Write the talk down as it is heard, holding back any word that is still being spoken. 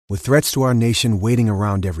With threats to our nation waiting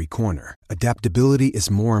around every corner, adaptability is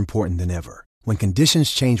more important than ever. When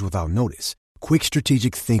conditions change without notice, quick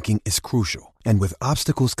strategic thinking is crucial. And with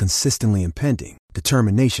obstacles consistently impending,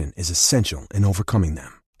 determination is essential in overcoming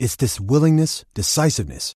them. It's this willingness,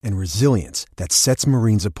 decisiveness, and resilience that sets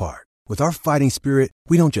Marines apart. With our fighting spirit,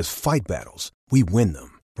 we don't just fight battles, we win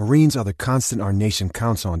them. Marines are the constant our nation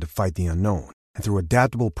counts on to fight the unknown. And through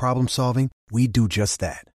adaptable problem solving, we do just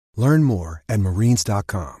that. Learn more at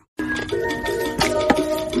marines.com.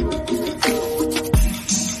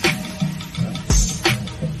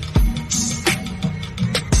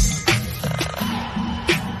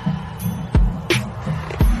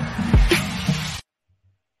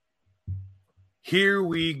 Here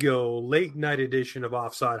we go, late night edition of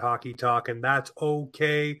Offside Hockey Talk, and that's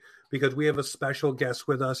okay because we have a special guest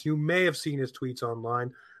with us. You may have seen his tweets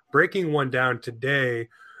online, breaking one down today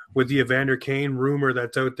with the Evander Kane rumor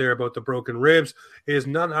that's out there about the broken ribs is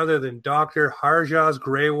none other than Dr. Harjas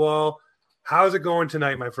Grewal. How's it going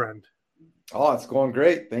tonight, my friend? Oh, it's going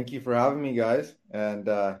great. Thank you for having me, guys. And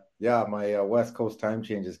my West Coast time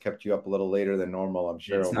change has kept you up a little later than normal, I'm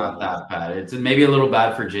sure. It's not that bad. It's maybe a little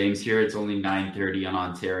bad for James here. It's only 9:30 in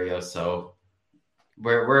Ontario, so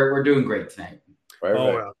we're doing great tonight. Right.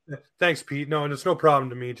 Well, thanks, Pete. No, and it's no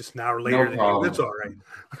problem to me. Just an hour later, No problem. It's all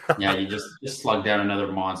right. Yeah, you just slug down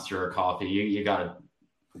another monster or coffee. You got it.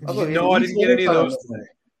 No, I didn't get any of those.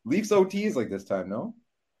 Leafs OTs like this time, no?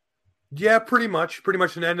 Yeah, pretty much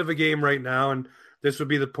an end of a game right now, and this would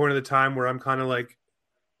be the point of the time where I'm kind of like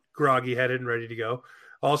groggy headed and ready to go.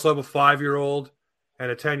 Also have a 5-year-old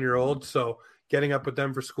and a 10-year-old, so getting up with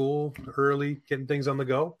them for school early, getting things on the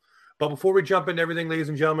go. But before we jump into everything, ladies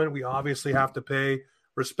and gentlemen, we obviously have to pay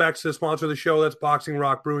respects to the sponsor of the show. That's Boxing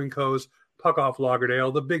Rock Brewing Co.'s Puck Off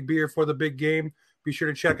Lagerdale, the big beer for the big game. Be sure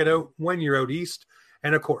to check it out when you're out east.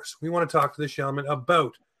 And of course, we want to talk to this gentleman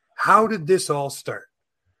about how did this all start?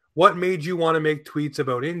 What made you want to make tweets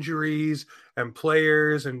about injuries and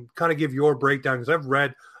players and kind of give your breakdown? Because I've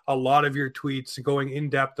read a lot of your tweets going in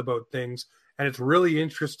depth about things, and it's really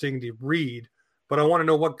interesting to read. But I want to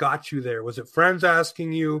know what got you there. Was it friends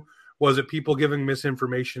asking you? Was it people giving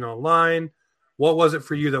misinformation online? What was it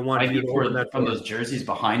for you that wanted you to open that from door? those jerseys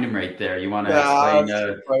behind him right there? You want to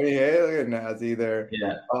explain? Hey, look at Nazi there.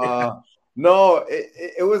 Yeah. No,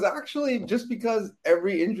 it was actually just because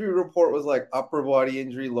every injury report was like upper body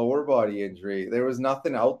injury, lower body injury. There was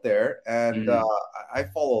nothing out there. And I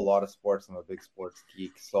follow a lot of sports. I'm a big sports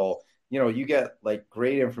geek. So, you get like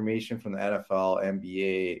great information from the NFL,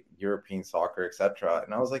 NBA, European soccer, etc.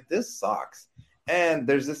 And I was like, this sucks. And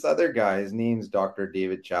there's this other guy. His name's Dr.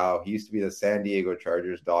 David Chow. He used to be the San Diego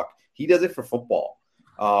Chargers doc. He does it for football.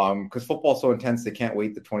 Because football's so intense, they can't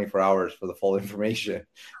wait the 24 hours for the full information.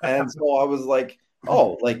 And so I was like,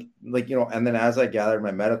 and then as I gathered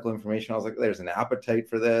my medical information, I was like, there's an appetite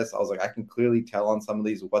for this. I was like, I can clearly tell on some of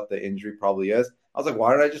these what the injury probably is. I was like,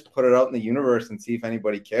 why don't I just put it out in the universe and see if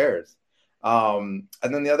anybody cares? And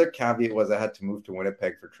then the other caveat was I had to move to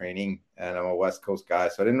Winnipeg for training, and I'm a West Coast guy,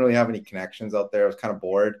 so I didn't really have any connections out there. I was kind of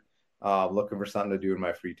bored, looking for something to do in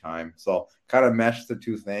my free time. So kind of meshed the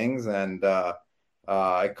two things, and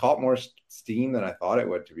I caught more steam than I thought it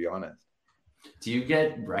would, to be honest. Do you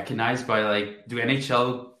get recognized by do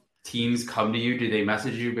NHL teams come to you? Do they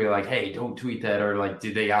message you, be like, hey, don't tweet that? Or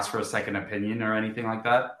do they ask for a second opinion or anything like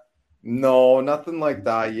that? No, nothing like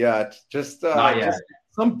that yet. Just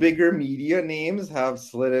some bigger media names have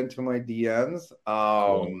slid into my DMs.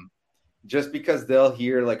 Just because they'll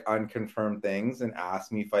hear unconfirmed things and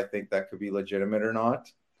ask me if I think that could be legitimate or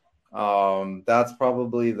not. That's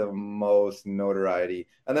probably the most notoriety.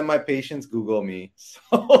 And then my patients Google me.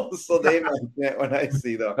 So they mention it when I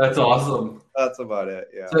see them. That's awesome. That's about it.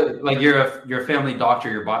 Yeah. So you're a family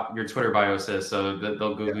doctor, your Twitter bio says, so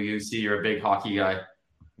they'll Google you, see you're a big hockey guy.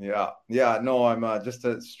 Yeah. No, I'm just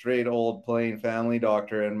a straight old plain family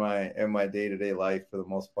doctor in my day-to-day life for the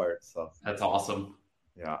most part. So that's awesome.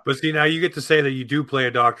 Yeah. But see, now you get to say that you do play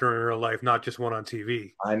a doctor in real life, not just one on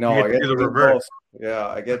TV. I know. I get to do the reverse. Both. Yeah,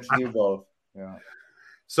 I get to do both. Yeah.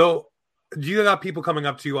 So do you got people coming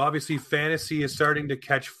up to you? Obviously, fantasy is starting to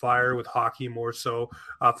catch fire with hockey more so.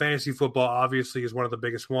 Fantasy football obviously is one of the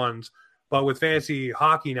biggest ones. But with fantasy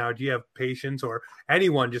hockey now, do you have patients or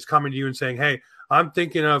anyone just coming to you and saying, hey, I'm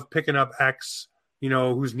thinking of picking up X,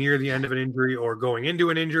 who's near the end of an injury or going into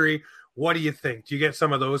an injury? What do you think? Do you get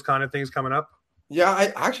some of those kind of things coming up? Yeah,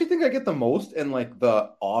 I actually think I get the most in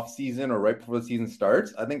the off season or right before the season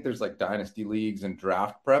starts. I think there's dynasty leagues and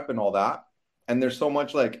draft prep and all that. And there's so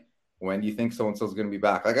much when do you think so-and-so is going to be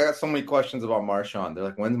back? I got so many questions about Marchand. They're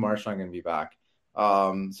like, when's Marchand going to be back?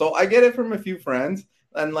 So I get it from a few friends.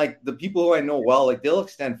 And like the people who I know well, like they'll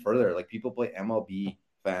extend further. Like people play MLB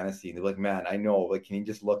fantasy, and they're like, man, I know. Like, can you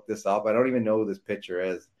just look this up? I don't even know who this pitcher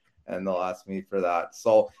is, and they'll ask me for that.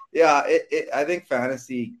 So yeah, I think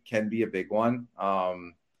fantasy can be a big one.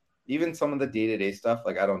 Even some of the day-to-day stuff,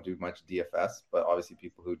 like I don't do much DFS, but obviously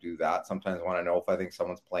people who do that sometimes want to know if I think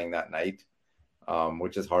someone's playing that night,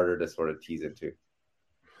 which is harder to sort of tease into.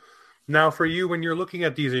 Now, for you, when you're looking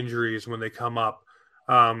at these injuries when they come up,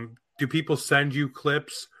 do people send you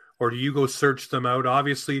clips or do you go search them out?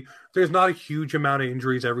 Obviously, there's not a huge amount of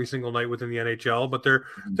injuries every single night within the NHL, but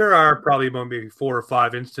there are probably maybe 4 or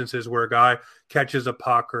 5 instances where a guy catches a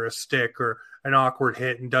puck or a stick or an awkward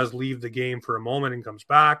hit and does leave the game for a moment and comes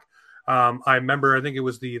back. I remember, I think it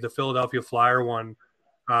was the Philadelphia Flyer one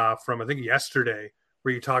from I think yesterday,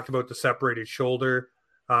 where you talked about the separated shoulder.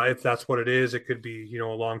 If that's what it is, it could be, a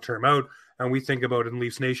long-term out. And we think about in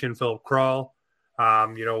Leafs Nation, Philip Kral,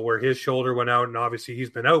 where his shoulder went out, and obviously he's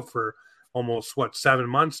been out for almost 7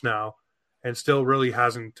 months now, and still really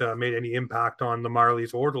hasn't made any impact on the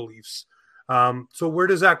Marlies or the Leafs. So where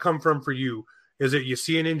does that come from for you? Is it you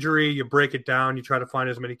see an injury, you break it down, you try to find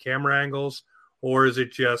as many camera angles, or is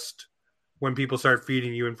it just when people start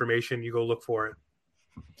feeding you information, you go look for it?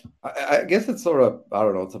 I guess it's sort of, I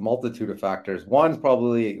don't know, it's a multitude of factors. One is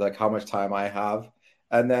probably like how much time I have.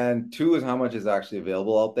 And then 2 is how much is actually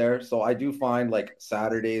available out there. So I do find like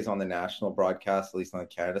Saturdays on the national broadcast, at least on the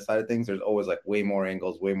Canada side of things, there's always like way more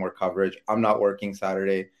angles, way more coverage. I'm not working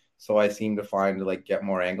Saturday, so I seem to find to like get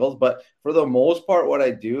more angles. But for the most part, what I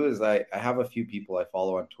do is I have a few people I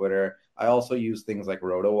follow on Twitter. I also use things like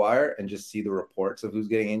RotoWire and just see the reports of who's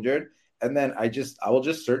getting injured. And then I will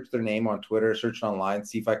just search their name on Twitter, search online,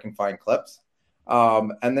 see if I can find clips.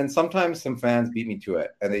 And then sometimes some fans beat me to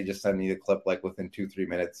it and they just send me the clip like within 2-3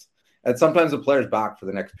 minutes. And sometimes the player's back for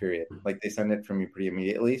the next period. Like they send it from me pretty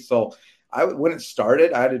immediately. So when it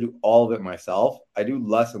started, I had to do all of it myself. I do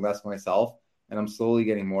less and less myself. And I'm slowly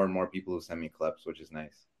getting more and more people who send me clips, which is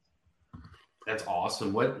nice. That's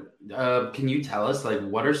awesome. What can you tell us? Like,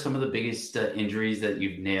 what are some of the biggest injuries that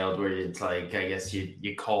you've nailed where it's like, I guess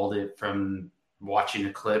you called it from watching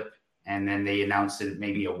a clip and then they announced it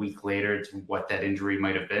maybe a week later to what that injury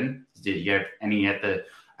might have been? Did you have any at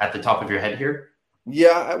the top of your head here?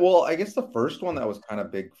 Yeah, well, I guess the first one that was kind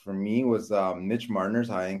of big for me was Mitch Marner's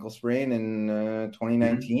high ankle sprain in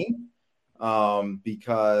 2019,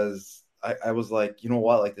 because I was like, you know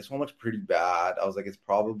what, like this one looks pretty bad. I was like, it's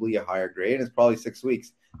probably a higher grade. It's probably 6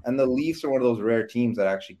 weeks. And the Leafs are one of those rare teams that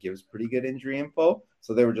actually gives pretty good injury info.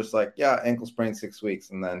 So they were just like, yeah, ankle sprain 6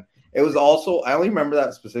 weeks. And then it was also, I only remember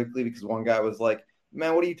that specifically because one guy was like,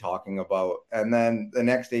 man, what are you talking about? And then the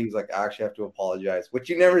next day he was like, I actually have to apologize, which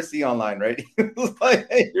you never see online, right? He was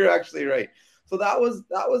like, hey, you're actually right. So that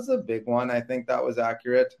was a big one. I think that was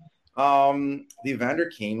accurate. The Evander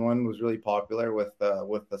Kane one was really popular with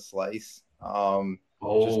the slice.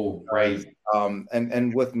 Right.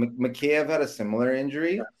 And with McKayev had a similar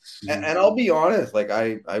injury. And I'll be honest, like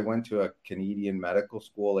I went to a Canadian medical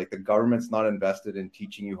school. Like the government's not invested in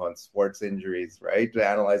teaching you on sports injuries, right?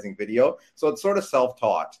 Analyzing video. So it's sort of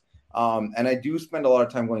self-taught. And I do spend a lot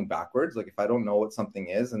of time going backwards. Like if I don't know what something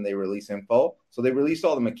is and they release info. So they released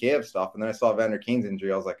all the McKayev stuff. And then I saw Evander Kane's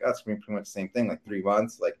injury. I was like, that's pretty much the same thing, like 3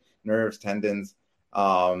 months, like nerves, tendons,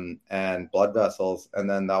 and blood vessels. And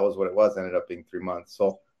then that was what it was. Ended up being 3 months.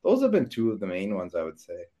 So those have been 2 of the main ones, I would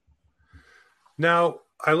say. Now,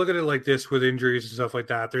 I look at it like this with injuries and stuff like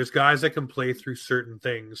that. There's guys that can play through certain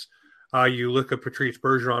things. You look at Patrice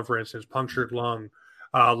Bergeron, for instance, punctured lung.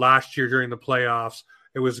 Last year during the playoffs,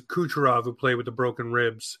 it was Kucherov who played with the broken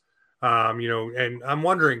ribs. And I'm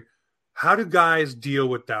wondering, how do guys deal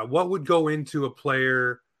with that? What would go into a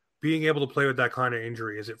player being able to play with that kind of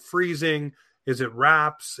injury? Is it freezing? Is it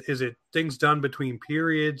wraps? Is it things done between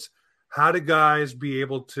periods? How do guys be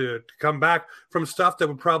able to come back from stuff that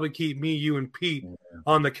would probably keep me, you, and Pete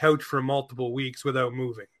on the couch for multiple weeks without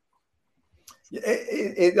moving?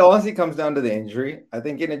 It honestly comes down to the injury. I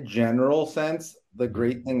think in a general sense, the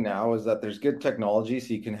great thing now is that there's good technology.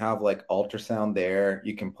 So you can have like ultrasound there.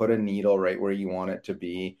 You can put a needle right where you want it to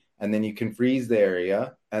be. And then you can freeze the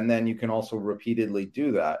area. And then you can also repeatedly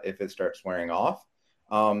do that if it starts wearing off.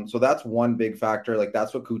 So that's one big factor. Like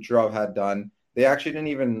that's what Kucherov had done. They actually didn't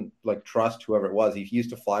even like trust whoever it was. He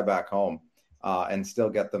used to fly back home and still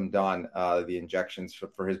get them done, the injections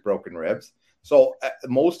for his broken ribs. So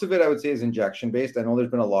most of it, I would say, is injection based. I know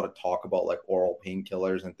there's been a lot of talk about like oral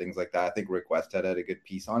painkillers and things like that. I think Rick Westhead had a good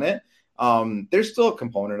piece on it. There's still a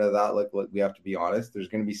component of that. Like we have to be honest, there's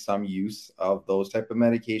going to be some use of those type of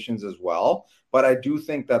medications as well. But I do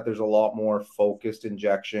think that there's a lot more focused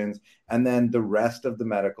injections. And then the rest of the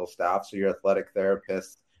medical staff, so your athletic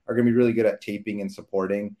therapists, are going to be really good at taping and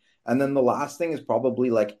supporting. And then the last thing is probably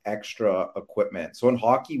like extra equipment. So in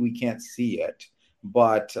hockey, we can't see it.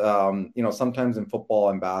 But, sometimes in football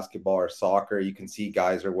and basketball or soccer, you can see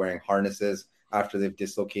guys are wearing harnesses after they've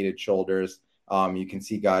dislocated shoulders. You can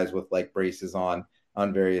see guys with like braces on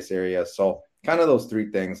various areas. So kind of those three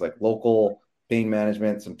things, like local pain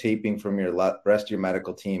management, some taping from your rest of your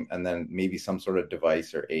medical team, and then maybe some sort of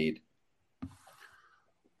device or aid.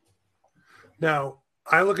 Now,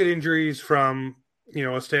 I look at injuries from,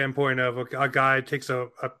 a standpoint of a guy takes a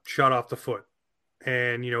shot off the foot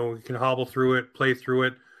and, he can hobble through it, play through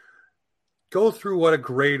it. Go through what a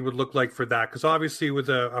grade would look like for that. Because obviously with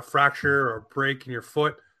a fracture or a break in your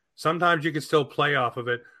foot, sometimes you can still play off of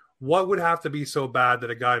it. What would have to be so bad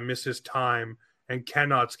that a guy misses time and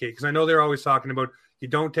cannot skate? Because I know they're always talking about you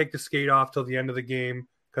don't take the skate off till the end of the game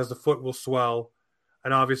because the foot will swell.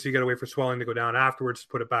 And obviously you got to wait for swelling to go down afterwards to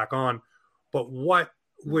put it back on. But what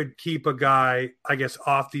would keep a guy, I guess,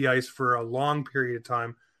 off the ice for a long period of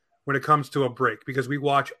time when it comes to a break? Because we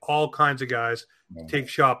watch all kinds of guys take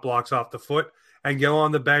shot blocks off the foot and go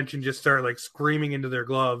on the bench and just start like screaming into their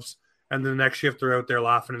gloves. And the next shift they're out there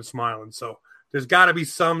laughing and smiling. So there's got to be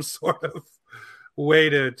some sort of way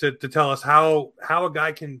to tell us how a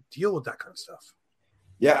guy can deal with that kind of stuff.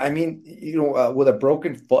 Yeah, I mean, with a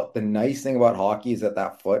broken foot, the nice thing about hockey is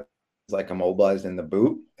that foot is like immobilized in the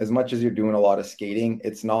boot. As much as you're doing a lot of skating,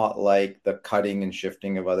 it's not like the cutting and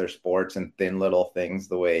shifting of other sports and thin little things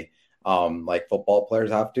the way like football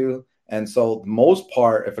players have to. And so the most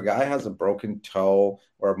part, if a guy has a broken toe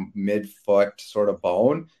or mid-foot sort of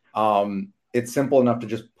bone, it's simple enough to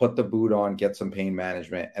just put the boot on, get some pain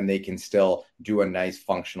management, and they can still do a nice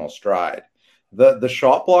functional stride. The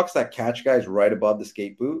shot blocks that catch guys right above the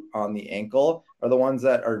skate boot on the ankle are the ones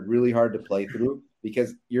that are really hard to play through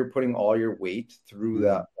because you're putting all your weight through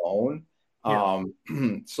that bone. Yeah.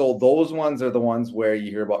 So those ones are the ones where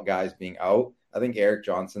you hear about guys being out. I think Eric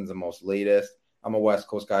Johnson's the most latest. I'm a West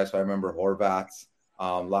Coast guy, so I remember Horvat's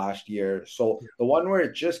last year. So the one where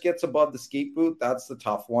it just gets above the skate boot, that's the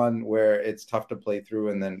tough one where it's tough to play through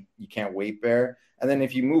and then you can't weight bear. And then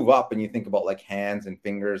if you move up and you think about like hands and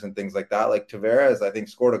fingers and things like that, like Tavares, I think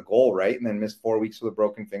scored a goal, right? And then missed 4 weeks with a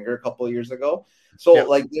broken finger a couple of years ago. So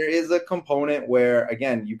like there is a component where,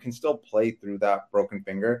 again, you can still play through that broken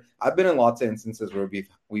finger. I've been in lots of instances where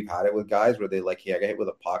we've had it with guys where they like, hey, I got hit with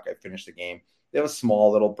a puck, I finished the game. They have a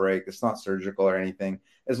small little break. It's not surgical or anything.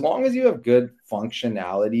 As long as you have good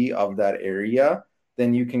functionality of that area,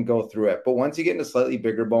 then you can go through it. But once you get into slightly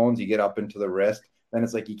bigger bones, you get up into the wrist, then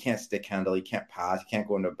it's like you can't stick handle, you can't pass, you can't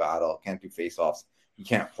go into battle, can't do face-offs, you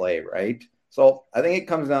can't play, right? So I think it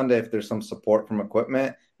comes down to if there's some support from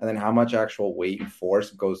equipment and then how much actual weight and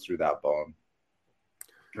force goes through that bone.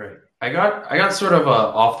 Great. I got sort of a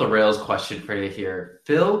off the rails question for you here.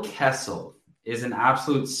 Phil Kessel is an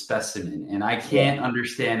absolute specimen, and I can't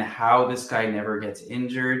understand how this guy never gets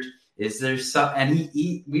injured. Is there some? And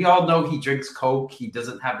we all know he drinks Coke. He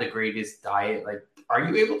doesn't have the greatest diet. Like, are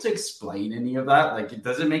you able to explain any of that? Like, it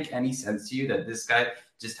doesn't make any sense to you that this guy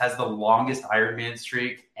just has the longest Ironman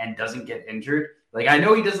streak and doesn't get injured? Like, I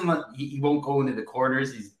know he doesn't. He won't go into the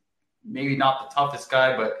corners. He's maybe not the toughest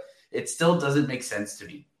guy, but it still doesn't make sense to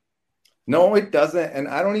me. No, it doesn't. And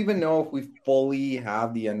I don't even know if we fully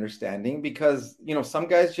have the understanding because, some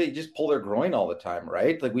guys just pull their groin all the time,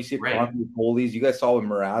 right? Like we see goalies. You guys saw with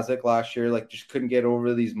Mrazek last year, like just couldn't get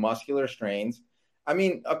over these muscular strains. I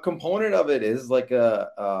mean, a component of it is like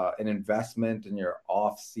an investment in your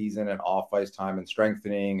off season and off ice time and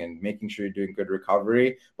strengthening and making sure you're doing good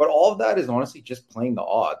recovery. But all of that is honestly just playing the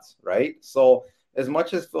odds, right? So as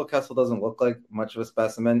much as Phil Kessel doesn't look like much of a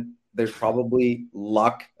specimen, there's probably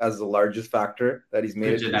luck as the largest factor that he's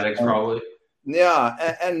made. Genetics, probably.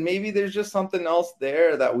 Yeah, and maybe there's just something else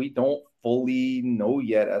there that we don't fully know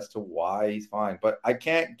yet as to why he's fine. But I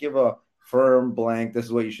can't give a firm blank, this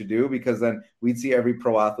is what you should do, because then we'd see every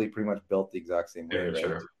pro athlete pretty much built the exact same way, right?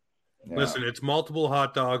 Sure. Yeah. Listen, it's multiple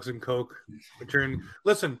hot dogs and Coke.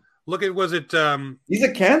 Listen, look at, was it... he's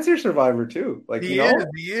a cancer survivor too. Like he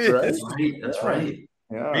is. Right? That's right.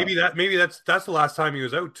 Yeah. Maybe that's the last time he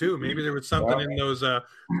was out too. Maybe there was something in those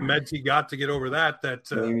meds he got to get over that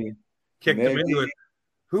kicked him into it.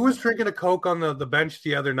 Who was drinking a Coke on the bench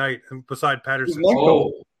the other night beside Patterson?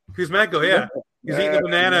 Kuzmenko, yeah. He's eating a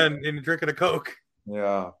banana and drinking a Coke.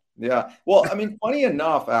 Yeah. Yeah. Well, I mean, funny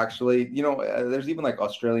enough, actually, there's even like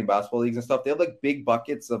Australian basketball leagues and stuff. They have like big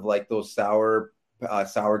buckets of like those sour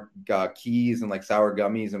sour keys and like sour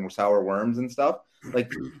gummies and sour worms and stuff.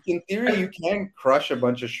 Like in theory, you can crush a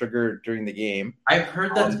bunch of sugar during the game. I've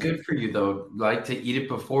heard that's good for you though, like to eat it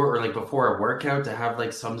before or like before a workout to have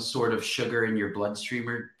like some sort of sugar in your bloodstream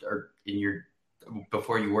or in your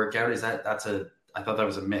before you work out. I thought that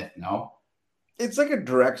was a myth, no? It's like a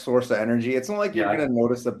direct source of energy. It's not like you're going to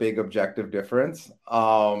notice a big objective difference.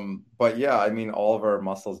 But yeah, I mean, all of our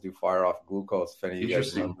muscles do fire off glucose. If any of you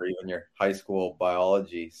guys remember even your high school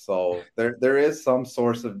biology. So there is some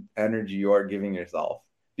source of energy you are giving yourself.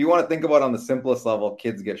 If you want to think about it on the simplest level,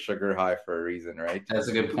 kids get sugar high for a reason, right? That's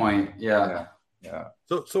a good point. Yeah.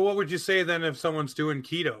 So what would you say then if someone's doing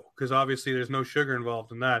keto? Because obviously there's no sugar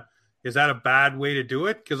involved in that. Is that a bad way to do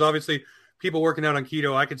it? Because obviously people working out on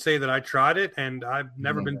keto, I could say that I tried it and I've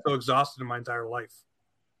never been so exhausted in my entire life.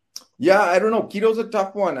 Yeah, I don't know. Keto's a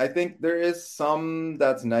tough one. I think there is some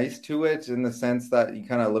that's nice to it in the sense that you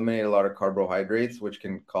kind of eliminate a lot of carbohydrates, which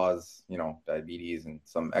can cause, diabetes and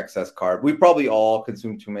some excess carb. We probably all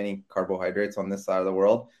consume too many carbohydrates on this side of the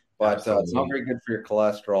world, but it's not very good for your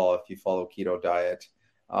cholesterol if you follow keto diet.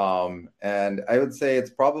 And I would say it's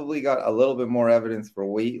probably got a little bit more evidence for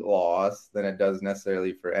weight loss than it does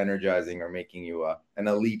necessarily for energizing or making you an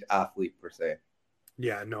elite athlete per se.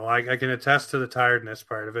 Yeah, no, I can attest to the tiredness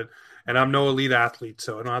part of it. And I'm no elite athlete,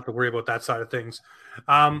 so I don't have to worry about that side of things.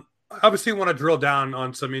 Obviously, we want to drill down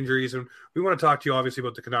on some injuries, and we want to talk to you, obviously,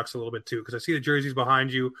 about the Canucks a little bit, too, because I see the jerseys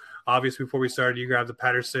behind you. Obviously, before we started, you grabbed the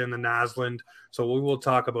Pettersson, the Naslund, so we will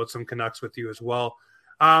talk about some Canucks with you as well.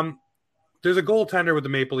 There's a goaltender with the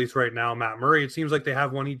Maple Leafs right now, Matt Murray. It seems like they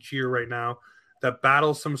have one each year right now that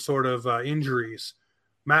battles some sort of injuries.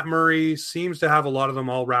 Matt Murray seems to have a lot of them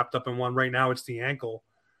all wrapped up in one. Right now, it's the ankle.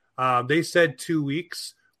 They said 2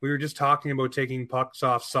 weeks. We were just talking about taking pucks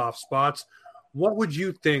off soft spots. What would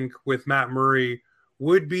you think with Matt Murray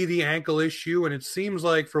would be the ankle issue? And it seems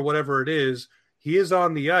like for whatever it is, he is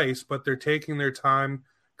on the ice, but they're taking their time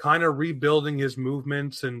kind of rebuilding his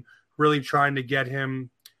movements and really trying to get him,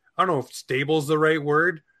 I don't know if stable is the right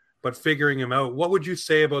word, but figuring him out. What would you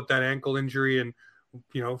say about that ankle injury and,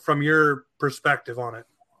 from your perspective on it?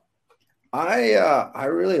 I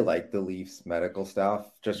really like the Leafs medical staff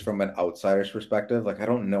just from an outsider's perspective. Like I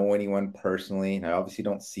don't know anyone personally, and I obviously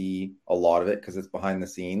don't see a lot of it because it's behind the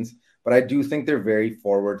scenes. But I do think they're very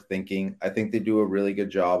forward thinking. I think they do a really good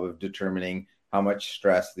job of determining how much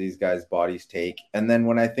stress these guys' bodies take. And then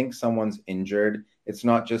when I think someone's injured, it's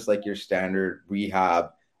not just like your standard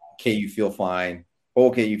rehab. Okay, you feel fine.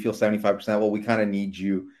 Okay, you feel 75%. Well, we kind of need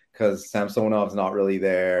you because Samsonov's not really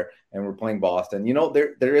there and we're playing Boston.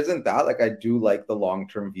 There isn't that. Like I do like the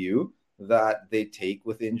long-term view that they take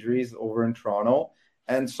with injuries over in Toronto.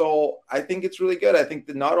 And so I think it's really good. I think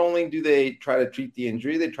that not only do they try to treat the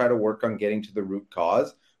injury, they try to work on getting to the root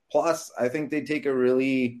cause. Plus, I think they take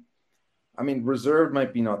reserved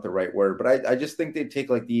might be not the right word, but I just think they take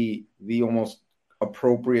like the almost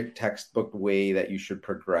appropriate textbook way that you should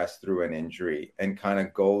progress through an injury and kind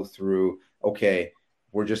of go through, okay,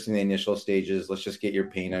 we're just in the initial stages. Let's just get your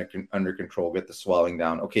pain under control, get the swelling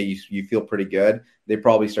down. Okay, you feel pretty good. They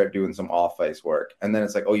probably start doing some off-ice work. And then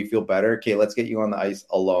it's like, oh, you feel better? Okay, let's get you on the ice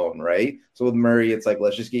alone, right? So with Murray, it's like,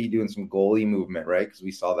 let's just get you doing some goalie movement, right? Because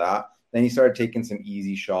we saw that. Then he started taking some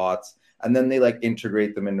easy shots. And then they like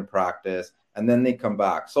integrate them into practice. And then they come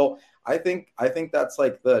back. So I think that's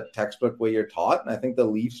like the textbook way you're taught. And I think the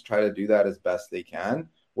Leafs try to do that as best they can.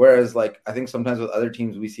 Whereas like I think sometimes with other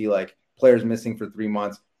teams, we see like players missing for 3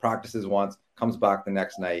 months, practices once, comes back the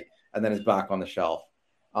next night, and then is back on the shelf.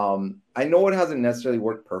 I know it hasn't necessarily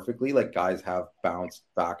worked perfectly. Like guys have bounced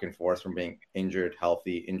back and forth from being injured,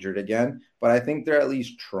 healthy, injured again. But I think they're at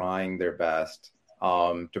least trying their best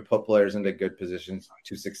to put players into good positions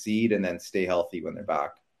to succeed and then stay healthy when they're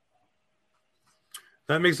back.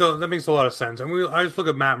 That makes a lot of sense. And I just look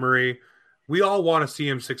at Matt Murray. We all want to see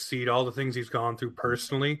him succeed, all the things he's gone through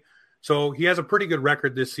personally. So he has a pretty good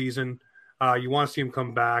record this season. You want to see him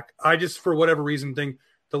come back. I just, for whatever reason, think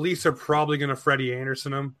the Leafs are probably going to Freddie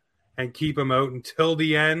Anderson him and keep him out until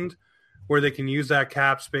the end where they can use that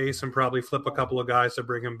cap space and probably flip a couple of guys to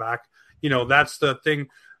bring him back. That's the thing.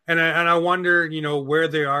 And I wonder, where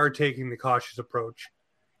they are taking the cautious approach.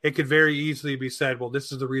 It could very easily be said, well,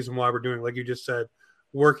 this is the reason why we're doing it, like you just said,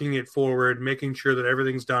 working it forward, making sure that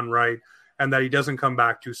everything's done right, and that he doesn't come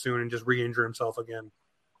back too soon and just re-injure himself again.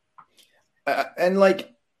 And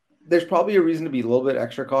like, there's probably a reason to be a little bit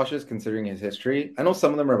extra cautious considering his history. I know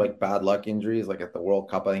some of them are like bad luck injuries. Like at the World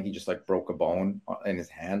Cup, I think he just like broke a bone in his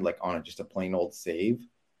hand, like on just a plain old save.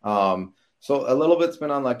 So a little bit's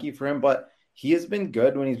been unlucky for him, but he has been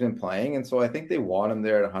good when he's been playing. And so I think they want him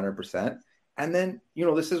there at 100%. And then,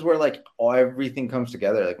 this is where like everything comes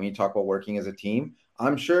together. Like when you talk about working as a team,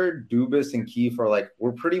 I'm sure Dubas and Keefe are like,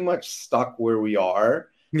 we're pretty much stuck where we are.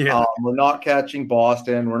 Yeah. We're not catching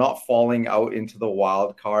Boston. We're not falling out into the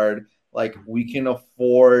wild card. Like we can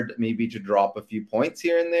afford maybe to drop a few points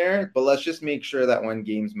here and there, but let's just make sure that when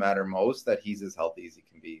games matter most, that he's as healthy as he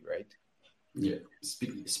can be, right? Yeah.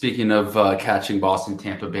 Speaking of catching Boston,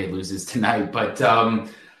 Tampa Bay loses tonight, but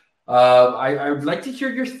I would like to hear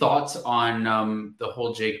your thoughts on the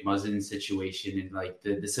whole Jake Muzzin situation and like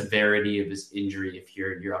the severity of his injury. If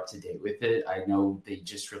you're up to date with it, I know they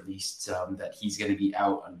just released that he's going to be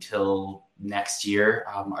out until next year.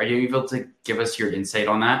 Are you able to give us your insight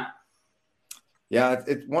on that? Yeah,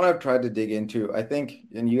 it's one I've tried to dig into. I think,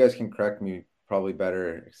 and you guys can correct me probably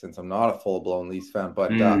better since I'm not a full-blown Leafs fan,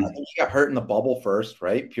 but I think he got hurt in the bubble first,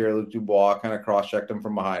 right? Pierre-Luc Dubois kind of cross-checked him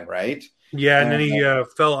from behind, right? Yeah, and then he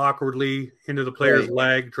fell awkwardly into the player's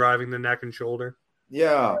leg, driving the neck and shoulder.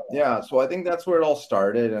 Yeah. So I think that's where it all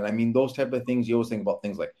started. And I mean, those type of things, you always think about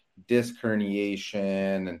things like disc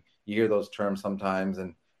herniation, and you hear those terms sometimes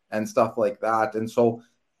and stuff like that. And so,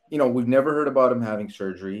 we've never heard about him having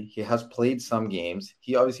surgery. He has played some games.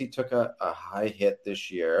 He obviously took a high hit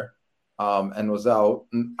this year and was out.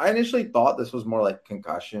 And I initially thought this was more like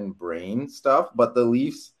concussion brain stuff, but the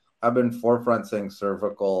Leafs have been forefront saying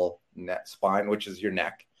cervical spine, which is your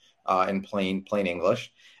neck in plain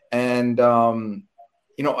English. And, the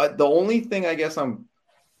only thing I guess I'm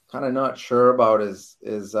kind of not sure about is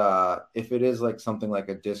if it is like something like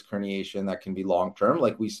a disc herniation that can be long-term,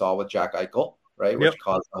 like we saw with Jack Eichel, right? Which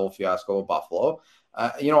caused the whole fiasco of Buffalo.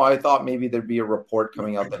 I thought maybe there'd be a report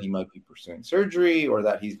coming out that he might be pursuing surgery or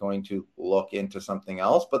that he's going to look into something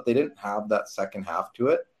else, but they didn't have that second half to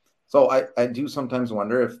it. So I do sometimes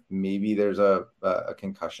wonder if maybe there's a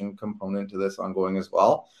concussion component to this ongoing as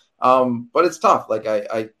well. But it's tough. Like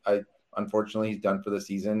I unfortunately, he's done for the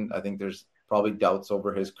season. I think there's probably doubts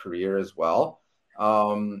over his career as well.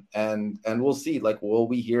 And we'll see, like, will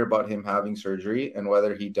we hear about him having surgery and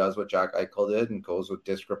whether he does what Jack Eichel did and goes with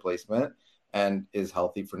disc replacement and is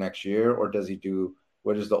healthy for next year, or does he do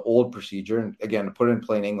what is the old procedure? And again, to put it in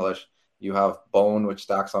plain English, you have bone which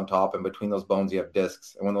stacks on top, and between those bones you have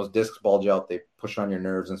discs. And when those discs bulge out, they push on your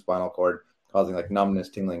nerves and spinal cord, causing like numbness,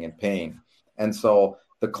 tingling, and pain. And so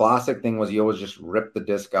the classic thing was you always just rip the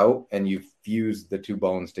disc out and you fuse the two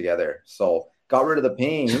bones together. So got rid of the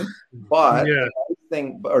pain, but the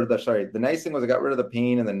nice thing was it got rid of the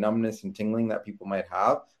pain and the numbness and tingling that people might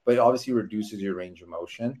have, but it obviously reduces your range of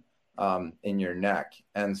motion in your neck.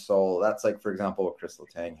 And so that's like, for example, what Chris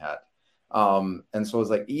Letang had. And so it's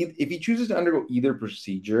like, if he chooses to undergo either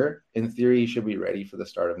procedure, in theory, he should be ready for the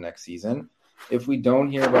start of next season. If we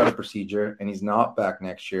don't hear about a procedure and he's not back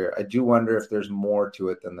next year, I do wonder if there's more to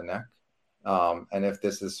it than the neck. And if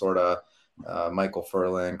this is sort of Michael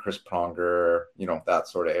Furlan, Chris Pronger, that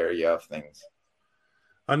sort of area of things.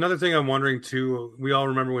 Another thing I'm wondering too, we all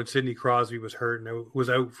remember when Sidney Crosby was hurt and was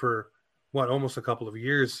out for almost a couple of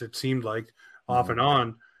years, it seemed like, off and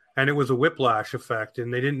on. And it was a whiplash effect,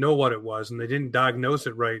 and they didn't know what it was, and they didn't diagnose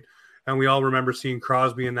it right. And we all remember seeing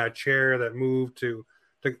Crosby in that chair that moved to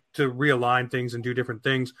realign things and do different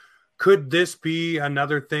things. Could this be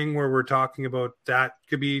another thing where we're talking about that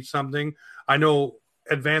could be something? I know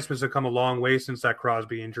advancements have come a long way since that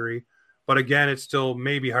Crosby injury, but again, it's still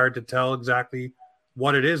maybe hard to tell exactly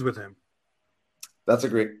what it is with him. That's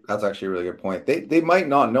actually a really good point. They might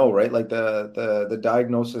not know, right? Like the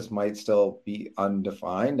diagnosis might still be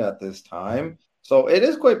undefined at this time. So it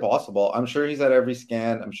is quite possible. I'm sure he's at every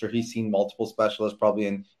scan. I'm sure he's seen multiple specialists, probably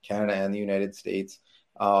in Canada and the United States.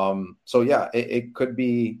 So yeah, it could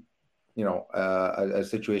be, a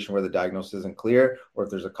situation where the diagnosis isn't clear, or if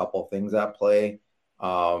there's a couple of things at play.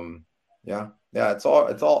 It's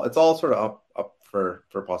all sort of up for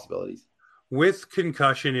possibilities. With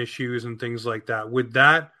concussion issues and things like that, would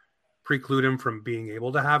that preclude him from being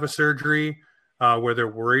able to have a surgery where they're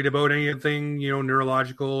worried about anything,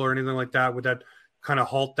 neurological or anything like that? Would that kind of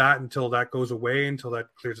halt that until that goes away, until that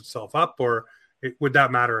clears itself up, or would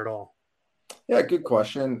that matter at all? Yeah, good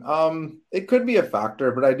question. It could be a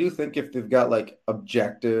factor, but I do think if they've got like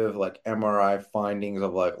objective, like MRI findings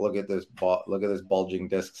of like, look at this bulging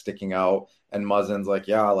disc sticking out, and Muzzin's like,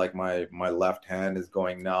 yeah, like my left hand is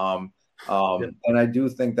going numb. And I do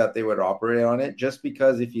think that they would operate on it, just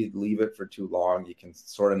because if you leave it for too long, you can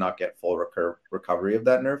sort of not get full recovery of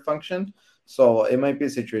that nerve function. So it might be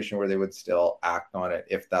a situation where they would still act on it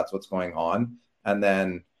if that's what's going on. And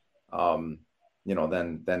then,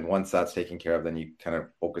 then once that's taken care of, then you kind of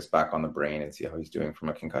focus back on the brain and see how he's doing from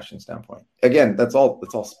a concussion standpoint. Again, that's all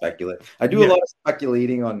speculative. I do a lot of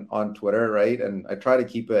speculating on Twitter, right? And I try to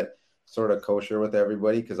keep it sort of kosher with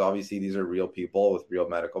everybody, because obviously these are real people with real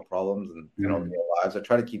medical problems and real lives. I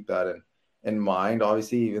try to keep that in mind,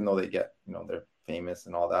 obviously, even though they get, they're famous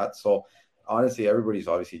and all that. So honestly, everybody's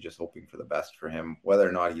obviously just hoping for the best for him, whether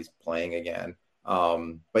or not he's playing again.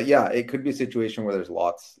 But yeah, it could be a situation where there's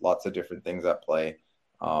lots of different things at play.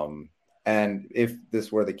 And if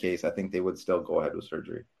this were the case, I think they would still go ahead with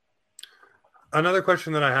surgery. Another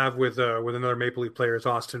question that I have with another Maple Leaf player is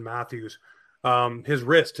Austin Matthews. His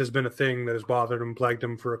wrist has been a thing that has bothered him, plagued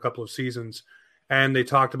him for a couple of seasons. And they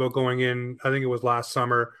talked about going in, I think it was last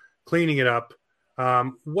summer, cleaning it up.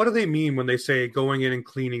 What do they mean when they say going in and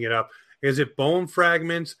cleaning it up? Is it bone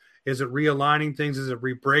fragments? Is it realigning things? Is it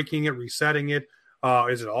re-breaking it, resetting it?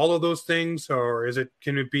 Is it all of those things? Or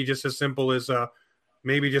can it be just as simple as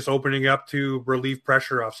maybe just opening up to relieve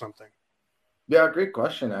pressure off something? Yeah, great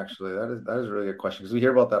question, actually. That is a really good question, because we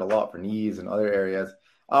hear about that a lot for knees and other areas.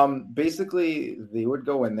 Basically, they would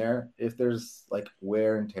go in there if there's like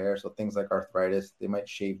wear and tear, so things like arthritis. They might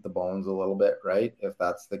shave the bones a little bit, right? If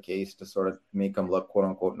that's the case, to sort of make them look quote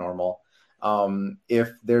unquote normal.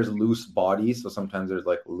 If there's loose bodies, so sometimes there's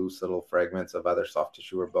like loose little fragments of either soft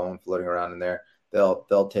tissue or bone floating around in there,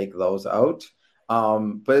 they'll take those out.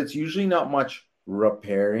 But it's usually not much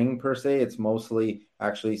repairing per se. It's mostly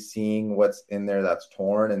actually seeing what's in there that's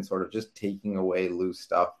torn and sort of just taking away loose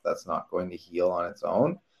stuff that's not going to heal on its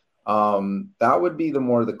own. That would be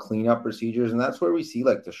the cleanup procedures, and that's where we see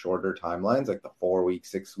like the shorter timelines, like the 4-week,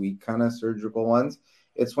 6-week kind of surgical ones.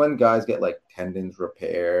 It's when guys get like tendons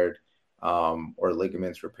repaired, or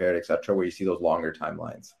ligaments repaired, etc., where you see those longer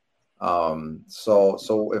timelines.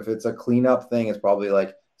 So if it's a cleanup thing, it's probably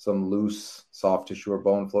like some loose soft tissue or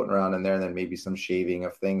bone floating around in there, and then maybe some shaving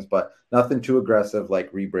of things, but nothing too aggressive like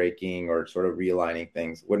re-breaking or sort of realigning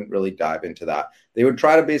things. Wouldn't really dive into that. They would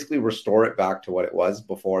try to basically restore it back to what it was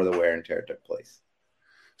before the wear and tear took place.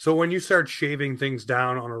 So when you start shaving things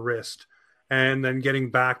down on a wrist and then getting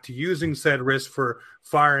back to using said wrist for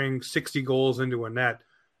firing 60 goals into a net,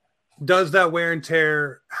 does that wear and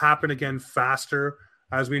tear happen again faster?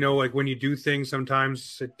 As we know, like when you do things,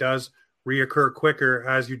 sometimes it does reoccur quicker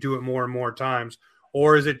as you do it more and more times,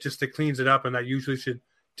 or is it just it cleans it up and that usually should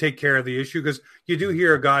take care of the issue? Because you do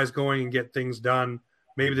hear guys going and get things done,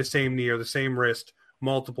 maybe the same knee or the same wrist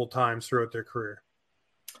multiple times throughout their career.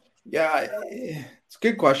 Yeah, it's a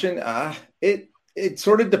good question. It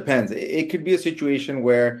sort of depends. It could be a situation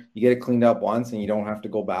where you get it cleaned up once and you don't have to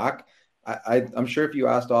go back. I'm sure if you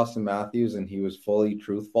asked Austin Matthews and he was fully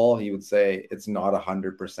truthful, he would say it's not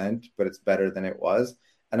 100%, but it's better than it was.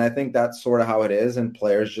 And I think that's sort of how it is. And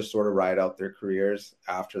players just sort of ride out their careers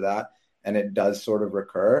after that. And it does sort of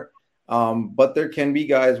recur. But there can be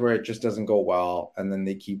guys where it just doesn't go well, and then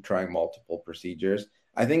they keep trying multiple procedures.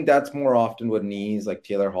 I think that's more often with knees, like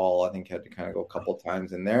Taylor Hall, I think had to kind of go a couple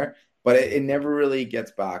times in there. But it never really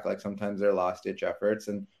gets back. Like sometimes they're last-ditch efforts.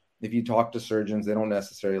 And if you talk to surgeons, they don't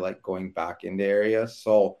necessarily like going back into areas.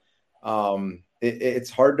 So it's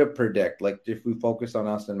hard to predict. Like if we focus on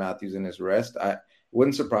Austin Matthews and his wrist,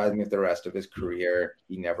 wouldn't surprise me if the rest of his career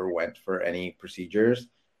he never went for any procedures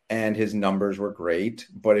and his numbers were great.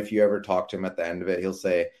 But if you ever talk to him at the end of it, he'll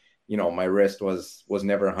say, my wrist was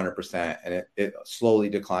never 100%, and it slowly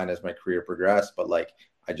declined as my career progressed, but like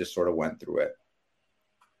I just sort of went through it.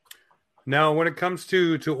 Now, when it comes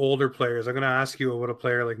to older players, I'm going to ask you about a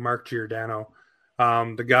player like Mark Giordano.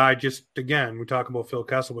 The guy again, we talk about Phil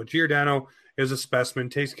Kessel, but Giordano is a specimen,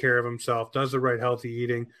 takes care of himself, does the right healthy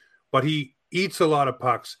eating, but he eats a lot of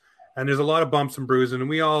pucks, and there's a lot of bumps and bruising. And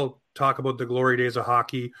we all talk about the glory days of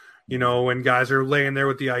hockey, when guys are laying there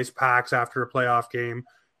with the ice packs after a playoff game.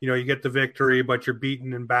 You get the victory, but you're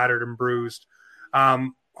beaten and battered and bruised.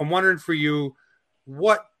 I'm wondering for you,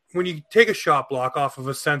 when you take a shot block off of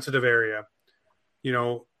a sensitive area,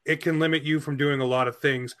 it can limit you from doing a lot of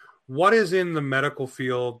things. What is in the medical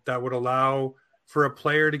field that would allow for a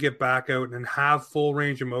player to get back out and have full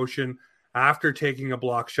range of motion after taking a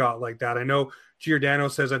block shot like that? I know Giordano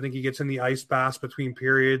says, I think he gets in the ice baths between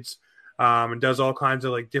periods and does all kinds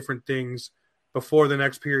of like different things before the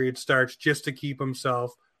next period starts just to keep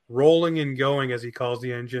himself rolling and going, as he calls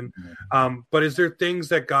the engine. But is there things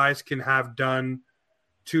that guys can have done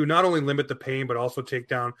to not only limit the pain, but also take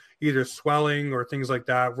down either swelling or things like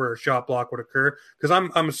that where a shot block would occur? Because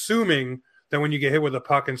I'm assuming that when you get hit with a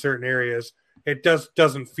puck in certain areas, it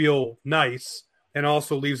doesn't feel nice, and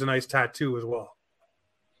also leaves a nice tattoo as well.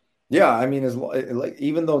 Yeah, I mean, like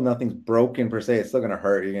even though nothing's broken per se, it's still going to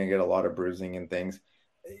hurt. You're going to get a lot of bruising and things.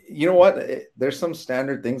 You know what? There's some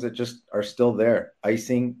standard things that just are still there.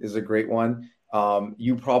 Icing is a great one.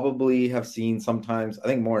 You probably have seen sometimes, I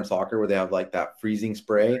think more in soccer, where they have like that freezing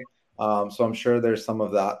spray So I'm sure there's some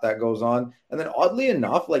of that goes on. And then oddly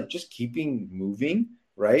enough, like just keeping moving,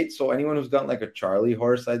 right? So anyone who's gotten like a Charlie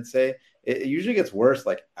horse, I'd say it usually gets worse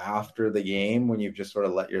like after the game when you've just sort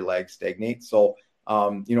of let your legs stagnate. So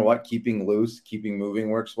you know what, keeping loose, keeping moving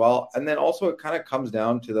works well. And then also it kind of comes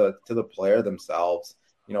down to the player themselves.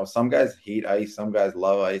 You know, some guys hate ice, some guys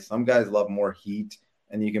love ice, some guys love more heat,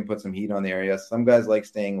 and you can put some heat on the area. Some guys like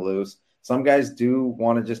staying loose. Some guys do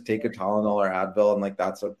want to just take a Tylenol or Advil, and like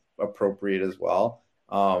that's appropriate as well.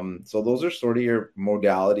 So those are sort of your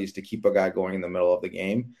modalities to keep a guy going in the middle of the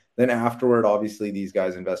game. Then afterward, obviously, these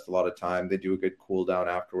guys invest a lot of time. They do a good cool down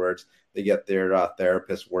afterwards. They get their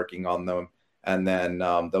therapist working on them. And then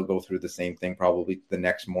they'll go through the same thing probably the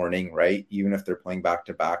next morning, right? Even if they're playing back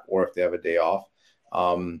to back or if they have a day off.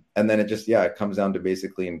 And then it comes down to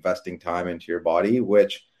basically investing time into your body,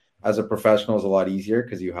 which as a professional is a lot easier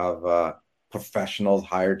because you have professionals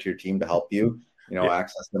hired to your team to help you,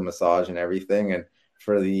 access the massage and everything. And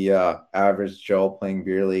for the average Joe playing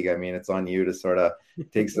beer league, I mean, it's on you to sort of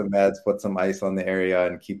take some meds, put some ice on the area,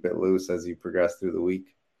 and keep it loose as you progress through the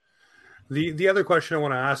week. The other question I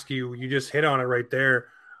want to ask you, you just hit on it right there.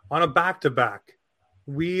 On a back-to-back,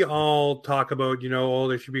 we all talk about,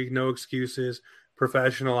 there should be no excuses.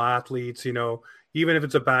 Professional athletes, even if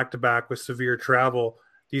it's a back-to-back with severe travel,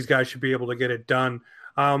 these guys should be able to get it done.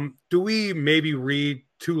 Do we maybe read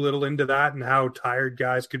too little into that and how tired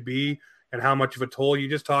guys could be and how much of a toll? You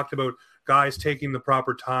just talked about guys taking the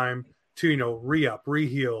proper time to, re-up,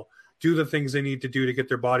 re-heal, do the things they need to do to get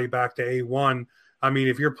their body back to A1. I mean,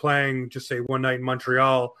 if you're playing, just say, one night in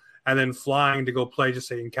Montreal and then flying to go play, just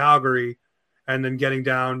say, in Calgary, and then getting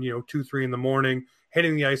down, 2, 3 in the morning,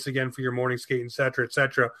 hitting the ice again for your morning skate, et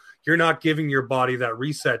cetera, you're not giving your body that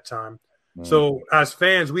reset time. Mm-hmm. So as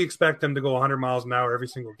fans, we expect them to go 100 miles an hour every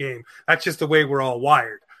single game. That's just the way we're all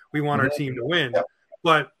wired. We want our team to win. Yep.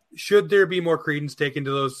 But should there be more credence taken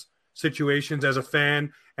to those situations as a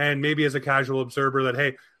fan and maybe as a casual observer that,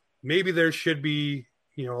 hey, maybe there should be,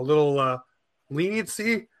 a little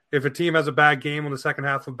leniency if a team has a bad game on the second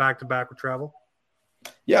half of back-to-back with travel?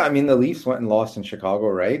 Yeah, I mean, the Leafs went and lost in Chicago,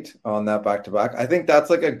 right, on that back-to-back. I think that's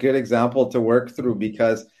like a good example to work through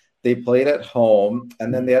because they played at home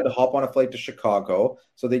and then they had to hop on a flight to Chicago.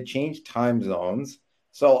 So they changed time zones.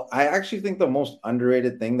 So I actually think the most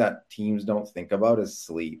underrated thing that teams don't think about is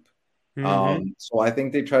sleep. Mm-hmm. So I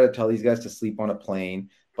think they try to tell these guys to sleep on a plane.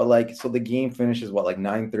 But so the game finishes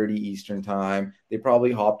 9:30 Eastern time. They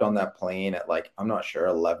probably hopped on that plane at I'm not sure,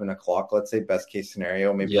 11 o'clock, let's say, best case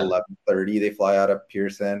scenario, maybe 11:30 they fly out of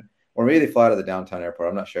Pearson, or maybe they fly out of the downtown airport.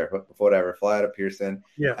 I'm not sure, but whatever, fly out of Pearson.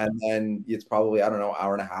 Yeah. And then it's probably, I don't know,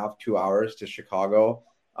 hour and a half, 2 hours to Chicago.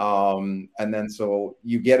 And then so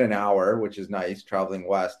you get an hour, which is nice traveling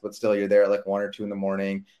west, but still you're there at 1 or 2 in the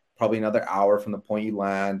morning, probably another hour from the point you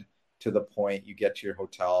land to the point you get to your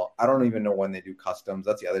hotel. I don't even know when they do customs.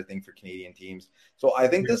 That's the other thing for Canadian teams. So I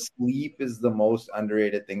think the sleep is the most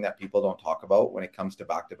underrated thing that people don't talk about when it comes to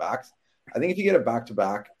back-to-backs. I think if you get a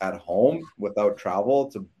back-to-back at home without travel,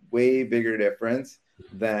 it's a way bigger difference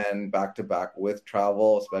than back-to-back with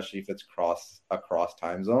travel, especially if it's across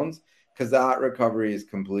time zones, because that recovery is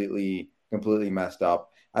completely messed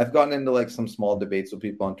up. I've gotten into some small debates with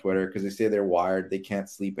people on Twitter because they say they're wired, they can't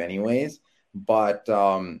sleep anyways. But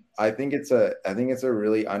I think it's a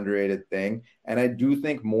really underrated thing. And I do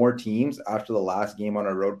think more teams after the last game on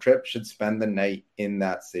a road trip should spend the night in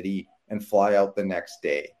that city and fly out the next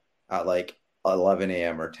day at 11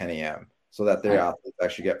 a.m. or 10 a.m. so that their athletes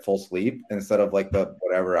actually get full sleep instead of the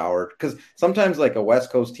whatever hour. Because sometimes a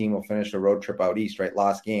West Coast team will finish a road trip out east, right?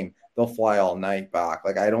 Last game, they'll fly all night back.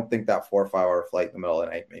 I don't think that 4 or 5 hour flight in the middle of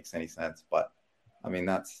the night makes any sense, but I mean,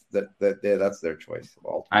 that's their choice.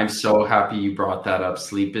 I'm so happy you brought that up.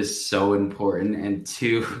 Sleep is so important. And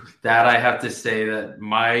to that, I have to say that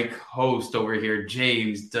my host over here,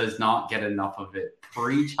 James, does not get enough of it.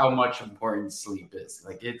 Preach how much important sleep is.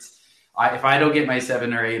 If I don't get my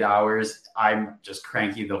 7 or 8 hours, I'm just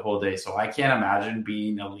cranky the whole day. So I can't imagine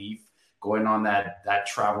being a Leaf, going on that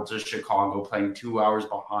travel to Chicago, playing 2 hours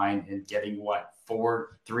behind and getting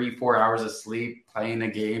 3-4 hours of sleep, playing a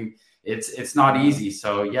game. It's not easy.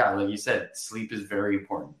 So yeah, like you said, sleep is very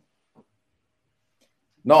important.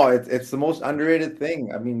 No, it's the most underrated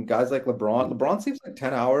thing. I mean, guys like LeBron sleeps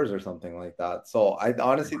 10 hours or something like that. So I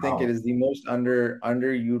honestly think it is the most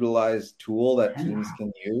underutilized tool that teams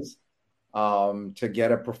can use to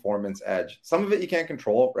get a performance edge. Some of it you can't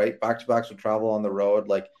control, right? Back-to-backs with travel on the road.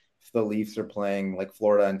 If the Leafs are playing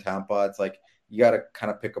Florida and Tampa, it's you got to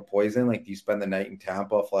kind of pick a poison. Do you spend the night in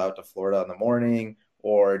Tampa, fly out to Florida in the morning?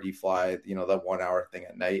 or do you fly, the 1 hour thing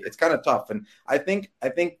at night? It's kind of tough. And I think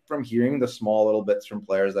from hearing the small little bits from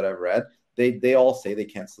players that I've read, they all say they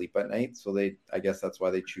can't sleep at night. So I guess that's why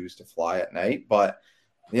they choose to fly at night. But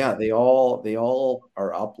yeah, they all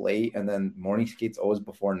are up late, and then morning skates always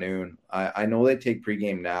before noon. I know they take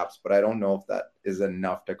pregame naps, but I don't know if that is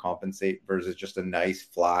enough to compensate versus just a nice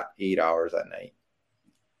flat 8 hours at night.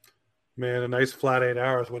 Man, a nice flat 8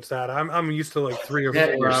 hours. What's that? I'm used to like 3 or 4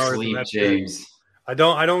 Get your hours. sleep, James. I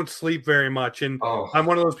don't sleep very much, and I'm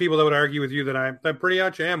one of those people that would argue with you that I pretty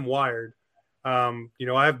much am wired. I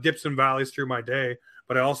have dips and valleys through my day,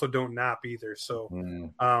 but I also don't nap either. So,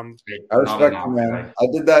 I respect you, man. I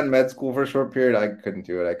did that in med school for a short period. I couldn't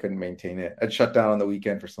do it. I couldn't maintain it. I'd shut down on the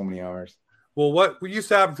weekend for so many hours. Well, what used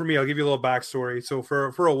to happen for me, I'll give you a little backstory. So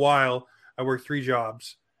for a while, I worked 3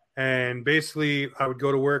 jobs, and basically I would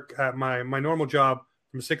go to work at my normal job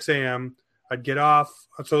from 6 a.m. I'd get off.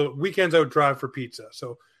 So weekends I would drive for pizza.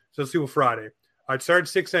 So let's do a Friday. I'd start at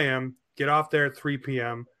 6 a.m., get off there at 3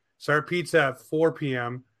 p.m., start pizza at 4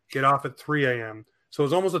 p.m., get off at 3 a.m. So it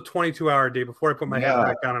was almost a 22-hour day before I put my head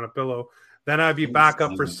back down on a pillow. Then I'd be back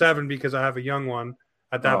up for 7 because I have a young one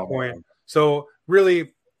at that point. Man. So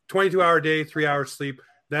really 22-hour day, 3 hours sleep.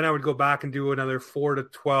 Then I would go back and do another 4 to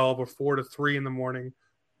 12 or 4 to 3 in the morning,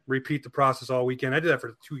 repeat the process all weekend. I did that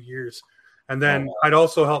for 2 years. And then I'd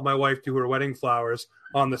also help my wife do her wedding flowers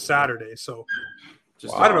on the Saturday. So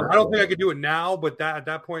I don't know. I don't think I could do it now, but at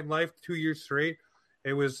that point in life, 2 years straight,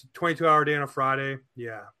 it was 22-hour day on a Friday.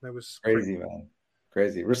 Yeah, that was crazy, man.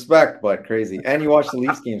 Crazy. Respect, but crazy. And you watched the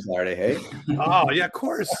Leafs game Saturday, hey? Oh, yeah, of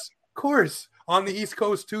course. On the East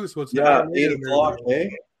Coast, too. So it's 8 o'clock, hey?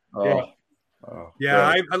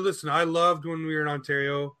 Yeah, I listen, I loved when we were in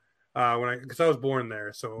Ontario because I was born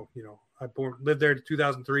there. So, lived there in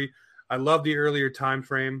 2003. I love the earlier time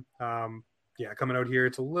frame. Coming out here,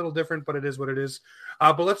 it's a little different, but it is what it is.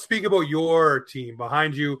 But let's speak about your team.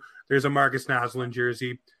 Behind you, there's a Marcus Naslund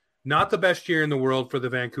jersey. Not the best year in the world for the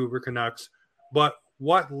Vancouver Canucks, but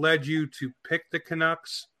what led you to pick the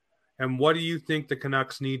Canucks, and what do you think the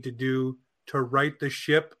Canucks need to do to right the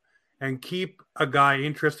ship and keep a guy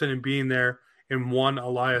interested in being there in one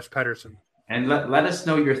Elias Pettersson? And let us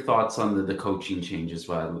know your thoughts on the coaching change as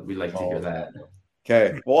well. We'd like to hear that.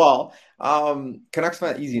 Okay. Well, Canucks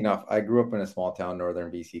fan, easy enough. I grew up in a small town,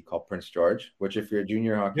 northern BC, called Prince George, which if you're a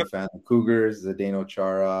junior hockey fan, the Cougars, Zdeno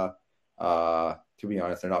Chara, to be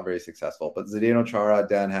honest, they're not very successful, but Zdeno Chara,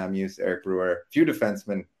 Dan Hamhuis, Eric Brewer, few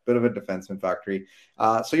defensemen, bit of a defenseman factory.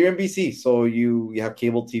 So you're in BC, so you have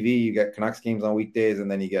cable TV, you get Canucks games on weekdays,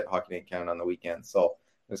 and then you get Hockey Night Count on the weekends. So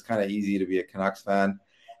it was kind of easy to be a Canucks fan.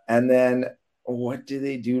 And then what do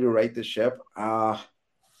they do to right the ship?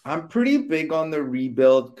 I'm pretty big on the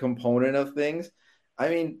rebuild component of things. I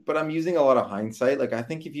mean, but I'm using a lot of hindsight. Like, I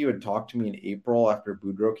think if you had talked to me in April after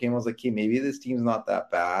Boudreau came, I was like, okay, maybe this team's not that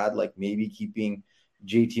bad. Like, maybe keeping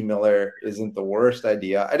JT Miller isn't the worst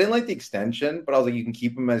idea. I didn't like the extension, but I was like, you can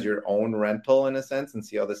keep him as your own rental in a sense and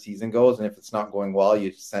see how the season goes. And if it's not going well,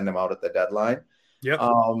 you send him out at the deadline. Yep.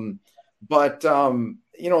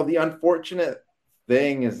 The unfortunate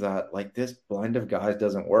thing is that, like, this blend of guys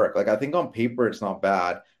doesn't work. Like, I think on paper it's not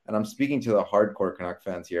bad. And I'm speaking to the hardcore Canuck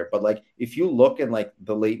fans here. But, like, if you look in, like,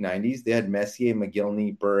 the late 90s, they had Messier,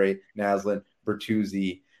 McGillney, Bure, Naslund,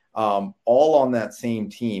 Bertuzzi, all on that same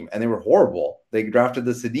team. And they were horrible. They drafted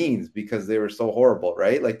the Sedins because they were so horrible,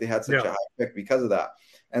 right? Like, they had such a high pick because of that.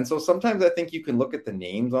 And so sometimes I think you can look at the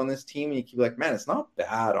names on this team and you can be like, man, it's not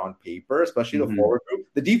bad on paper, especially the forward group.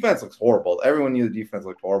 The defense looks horrible. Everyone knew the defense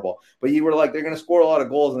looked horrible. But you were like, they're going to score a lot of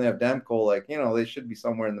goals and they have Demko. Like, they should be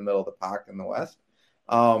somewhere in the middle of the pack in the West.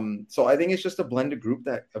 So I think it's just a blend of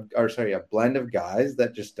guys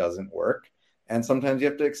that just doesn't work. And sometimes you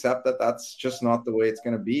have to accept that that's just not the way it's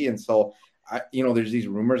going to be. And so, there's these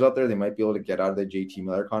rumors out there they might be able to get out of the JT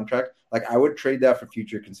Miller contract. Like, I would trade that for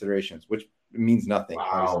future considerations, which means nothing.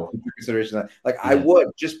 Wow. Consideration. Like, I would,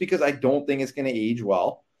 just because I don't think it's going to age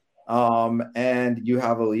well. And you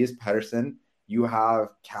have Elias Pettersson, you have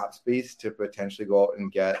cap space to potentially go out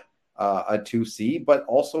and get a 2C, but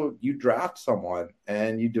also you draft someone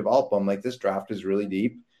and you develop them. Like, this draft is really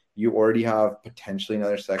deep. You already have potentially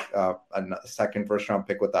another second first round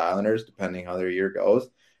pick with the Islanders, depending how their year goes.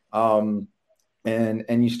 And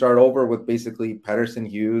you start over with basically Pettersson,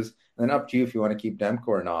 Hughes, and then up to you if you want to keep Demko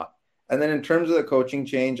or not. And then in terms of the coaching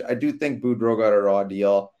change, I do think Boudreau got a raw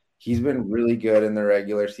deal. He's been really good in the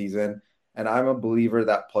regular season. And I'm a believer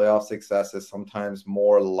that playoff success is sometimes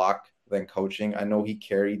more luck than coaching. I know he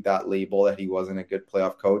carried that label that he wasn't a good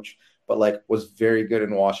playoff coach, but was very good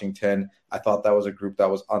in Washington. I thought that was a group that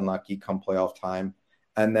was unlucky come playoff time.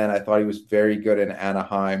 And then I thought he was very good in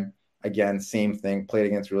Anaheim. Again, same thing. Played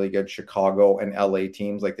against really good Chicago and LA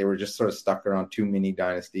teams. Like they were just sort of stuck around two mini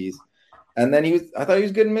dynasties. And then I thought he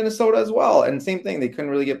was good in Minnesota as well. And same thing, they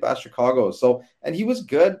couldn't really get past Chicago. So, and he was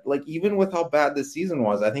good, like even with how bad this season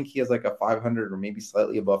was. I think he has like a 500 or maybe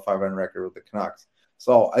slightly above 500 record with the Canucks.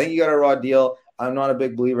 So I think he got a raw deal. I'm not a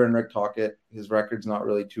big believer in Rick Tocchet. His record's not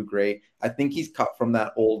really too great. I think he's cut from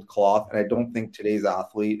that old cloth, and I don't think today's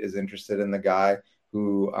athlete is interested in the guy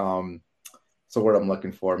who, so what I'm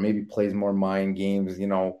looking for, maybe plays more mind games,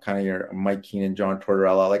 kind of your Mike Keenan, John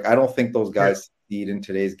Tortorella. Like I don't think those guys succeed in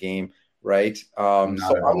today's game. Right. So I'm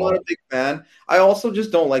not a big fan. I also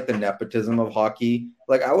just don't like the nepotism of hockey.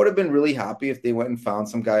 Like I would have been really happy if they went and found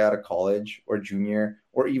some guy out of college or junior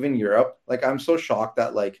or even Europe. Like I'm so shocked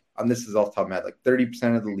that this is off the top of my head, like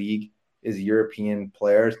 30% of the league is European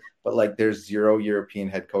players, but like there's 0 European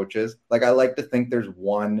head coaches. Like I like to think there's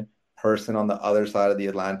one person on the other side of the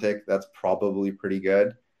Atlantic that's probably pretty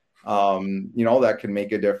good. That can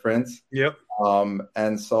make a difference. Yep.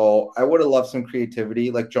 And so I would have loved some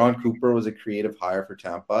creativity. Like John Cooper was a creative hire for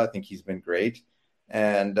Tampa. I think he's been great.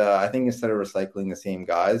 And I think instead of recycling the same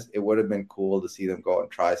guys, it would have been cool to see them go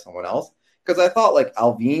and try someone else. Because I thought like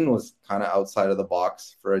Alvin was kind of outside of the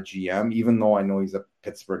box for a GM, even though I know he's a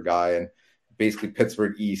Pittsburgh guy and basically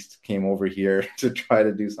Pittsburgh East came over here to try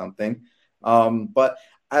to do something. But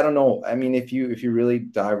I don't know. I mean, if you really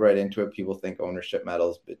dive right into it, people think ownership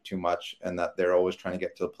meddles a bit too much and that they're always trying to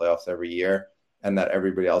get to the playoffs every year and that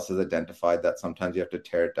everybody else has identified that sometimes you have to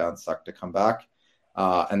tear it down, suck to come back,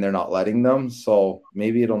 and they're not letting them. So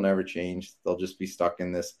maybe it'll never change. They'll just be stuck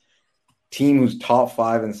in this team who's top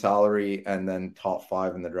 5 in salary and then top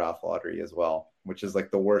 5 in the draft lottery as well, which is like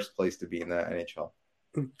the worst place to be in the NHL.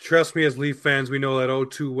 Trust me, as Leaf fans, we know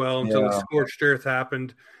that too well until the scorched earth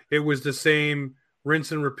happened. It was the same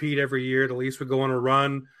rinse and repeat every year. The Leafs would go on a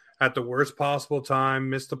run at the worst possible time,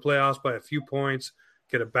 miss the playoffs by a few points,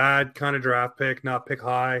 get a bad kind of draft pick, not pick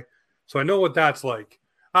high. So I know what that's like.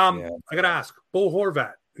 I got to ask, Bo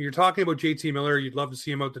Horvat, you're talking about JT Miller. You'd love to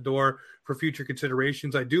see him out the door for future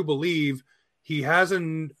considerations. I do believe he has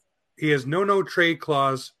no trade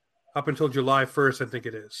clause up until July 1st, I think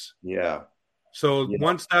it is. Yeah. So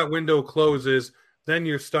once that window closes, then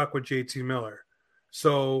you're stuck with JT Miller.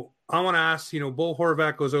 So I want to ask, Bo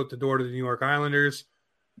Horvat goes out the door to the New York Islanders.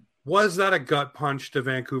 Was that a gut punch to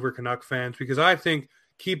Vancouver Canuck fans? Because I think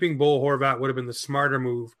keeping Bo Horvat would have been the smarter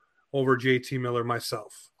move over JT Miller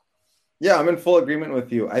myself. Yeah, I'm in full agreement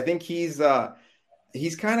with you. I think he's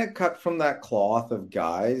kind of cut from that cloth of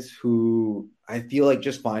guys who I feel like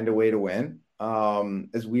just find a way to win.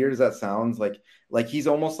 As weird as that sounds, like he's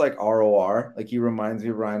almost like ROR. Like he reminds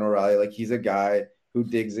me of Ryan O'Reilly. Like he's a guy who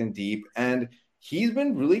digs in deep, and he's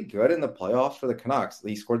been really good in the playoffs for the Canucks.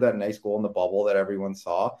 He scored that nice goal in the bubble that everyone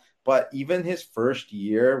saw. But even his first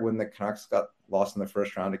year when the Canucks got lost in the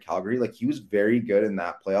first round to Calgary, like he was very good in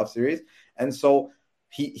that playoff series. And so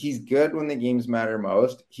he's good when the games matter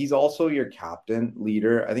most. He's also your captain,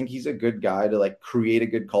 leader. I think he's a good guy to like create a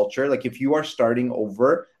good culture. Like if you are starting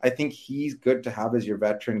over, I think he's good to have as your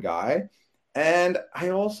veteran guy. And I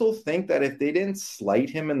also think that if they didn't slight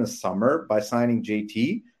him in the summer by signing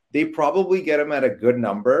JT, they probably get him at a good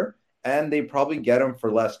number and they probably get him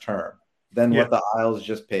for less term than what the Isles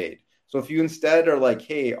just paid. So if you instead are like,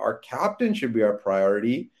 hey, our captain should be our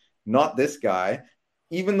priority, not this guy,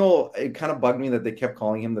 even though it kind of bugged me that they kept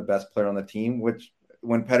calling him the best player on the team, which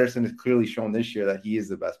when Pettersson has clearly shown this year that he is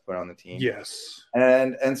the best player on the team. Yes.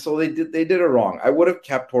 And so they did it wrong. I would have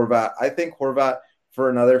kept Horvat. I think Horvat for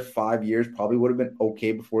another 5 years probably would have been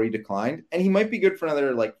okay before he declined. And he might be good for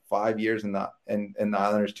another like 5 years in the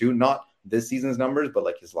Islanders too. Not this season's numbers, but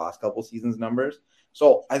like his last couple seasons numbers.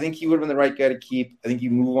 So I think he would have been the right guy to keep. I think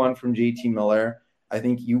you move on from JT Miller. I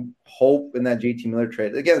think you hope in that JT Miller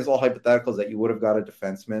trade. Again, it's all hypotheticals that you would have got a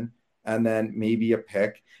defenseman and then maybe a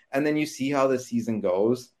pick. And then you see how the season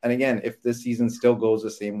goes. And again, if this season still goes the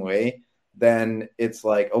same way, then it's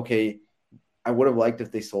like, okay, I would have liked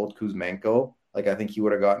if they sold Kuzmenko. Like, I think he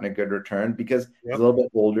would have gotten a good return because he's a little bit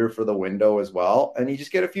older for the window as well. And you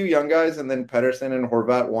just get a few young guys, and then Pettersson and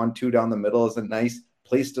Horvat 1-2 down the middle is a nice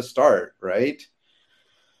place to start, right?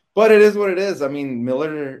 But it is what it is. I mean,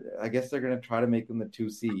 Miller, I guess they're going to try to make him the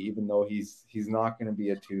 2C, even though he's not going to be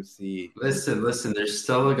a 2C. Listen, there's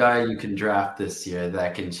still a guy you can draft this year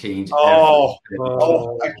that can change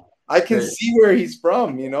everything. I can see where he's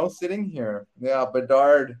from, sitting here. Yeah,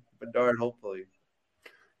 Bedard, hopefully.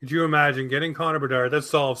 Could you imagine getting Connor Bedard? That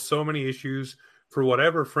solves so many issues for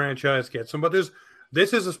whatever franchise gets him. But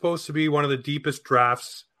this is supposed to be one of the deepest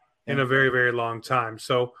drafts in a very, very long time.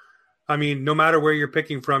 So, I mean, no matter where you're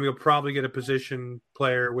picking from, you'll probably get a position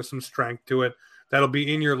player with some strength to it. that'll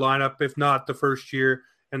be in your lineup, if not the first year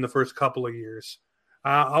and the first couple of years.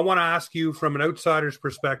 I want to ask you from an outsider's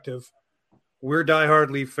perspective. We're diehard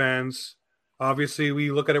Leaf fans. Obviously,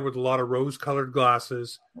 we look at it with a lot of rose-colored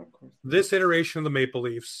glasses. This iteration of the Maple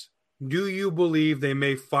Leafs, do you believe they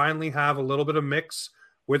may finally have a little bit of mix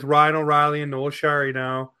with Ryan O'Reilly and Noel Shari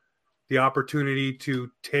now, the opportunity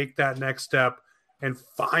to take that next step and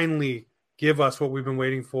finally give us what we've been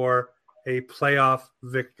waiting for, a playoff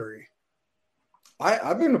victory?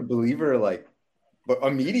 I've been a believer but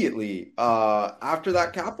immediately after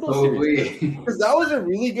that Capital series, because that was a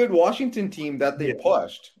really good Washington team that they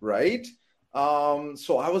pushed, right?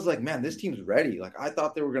 So I was like, man, this team's ready. Like, I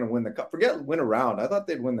thought they were going to win the cup. Forget win a round. I thought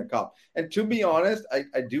they'd win the cup. And to be honest,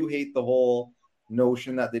 I do hate the whole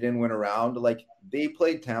notion that they didn't win a round. Like, they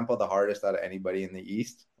played Tampa the hardest out of anybody in the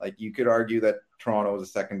East. Like, you could argue that Toronto was the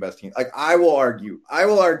second best team. Like, I will argue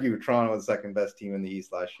Toronto was the second best team in the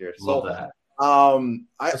East last year. Love that. I mean,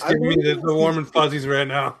 the warm and fuzzies right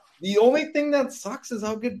now. The only thing that sucks is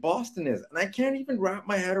how good Boston is. And I can't even wrap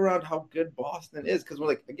my head around how good Boston is. Because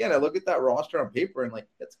I look at that roster on paper and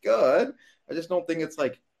it's good. I just don't think it's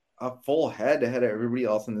like a full head ahead of everybody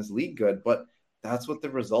else in this league good. But that's what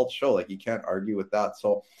the results show. Like, you can't argue with that.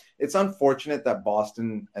 So it's unfortunate that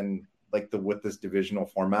Boston and with this divisional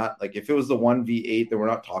format, like if it was the 1v8, then we're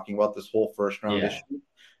not talking about this whole first round issue.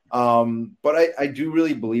 But I do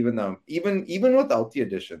really believe in them, even without the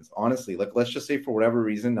additions, honestly. Like, let's just say for whatever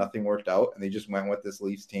reason, nothing worked out and they just went with this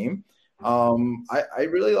Leafs team. I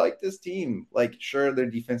really like this team. Like, sure, their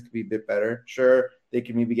defense could be a bit better. Sure, they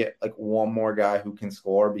can maybe get one more guy who can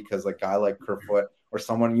score, because a guy like Kerfoot or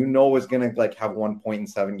someone is going to have 1 point in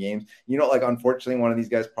 7 games. Unfortunately, one of these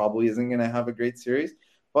guys probably isn't going to have a great series.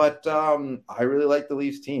 But I really like the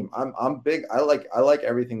Leafs team. I'm big. I like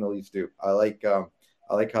everything the Leafs do. I like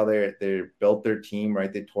how they built their team,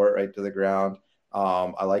 right? They tore it right to the ground.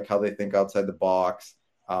 I like how they think outside the box.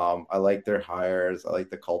 I like their hires. I like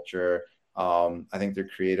the culture. I think they're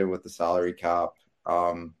creative with the salary cap.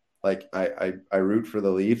 I root for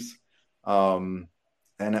the Leafs. And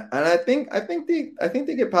I think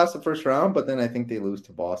they get past the first round, but then I think they lose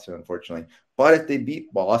to Boston, unfortunately. But if they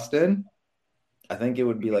beat Boston, I think it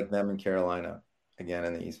would be like them in Carolina again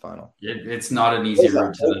in the East Final. It's not an easy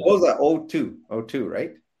route to What was that? 0-2,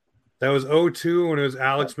 right? That was 0-2 when it was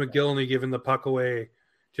Alex McGillney giving the puck away.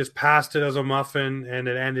 Just passed it as a muffin, and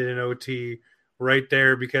it ended in OT right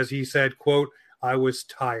there because he said, quote, "I was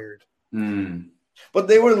tired." But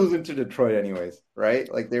they were losing to Detroit anyways,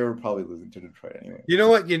 right? Like, they were probably losing to Detroit anyway. You know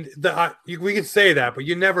what? We can say that, but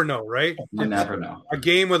you never know, right? You never know. A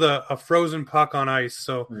game with a frozen puck on ice,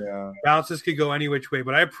 so bounces could go any which way.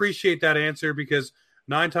 But I appreciate that answer, because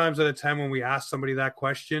 9 times out of 10 when we ask somebody that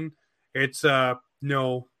question, it's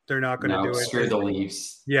no, they're not going to do it. Screw the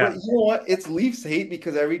Leafs. Yeah. But you know what? It's Leafs hate,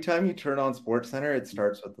 because every time you turn on SportsCenter, it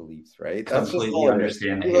starts with the Leafs, right? That's completely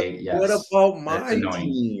understand the hate. Yes. What about my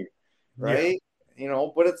team, right? Yeah.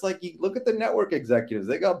 But it's like, you look at the network executives;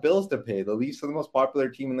 they got bills to pay. The Leafs are the most popular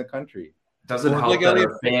team in the country. Doesn't help that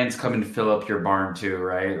our fans come and fill up your barn too,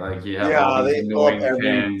 right? Like, you have all these annoying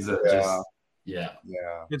fans that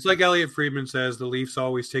It's like Elliot Friedman says, the Leafs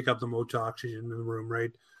always take up the most oxygen in the room,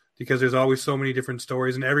 right? Because there's always so many different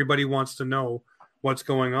stories, and everybody wants to know what's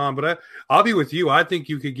going on. But I'll be with you. I think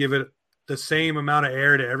you could give it the same amount of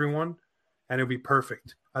air to everyone, and it would be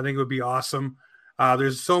perfect. I think it would be awesome.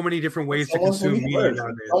 There's so many different ways to consume media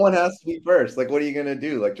nowadays. Someone has to be first. Like, what are you going to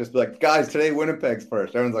do? Like, just be like, guys, today Winnipeg's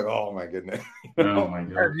first. Everyone's like, oh, my goodness. Oh, my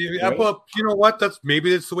God. Well, you know what? That's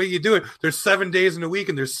the way you do it. There's 7 days in a week,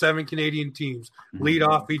 and there's 7 Canadian teams. Lead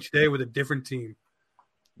off each day with a different team.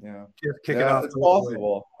 Yeah. Just kick it off. It's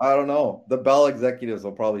possible. I don't know. The Bell executives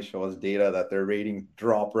will probably show us data that their ratings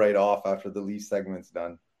drop right off after the Leafs segment's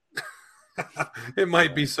done. It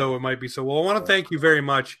might be so. Well, I want to thank you very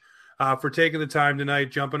much for taking the time tonight,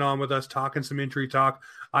 jumping on with us, talking some injury talk.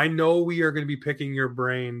 I know we are going to be picking your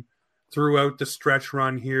brain throughout the stretch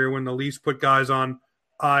run here when the Leafs put guys on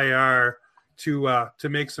IR to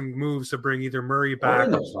make some moves to bring either Murray back.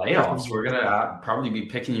 In the playoffs, we're going to probably be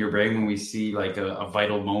picking your brain when we see like a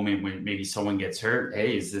vital moment when maybe someone gets hurt.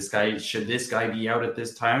 Hey, should this guy be out at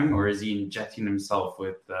this time, or is he injecting himself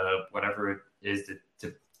with whatever it is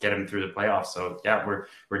to get him through the playoffs? So yeah,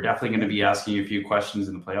 we're definitely going to be asking you a few questions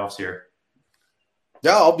in the playoffs here.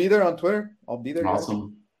 Yeah, I'll be there on Twitter. I'll be there.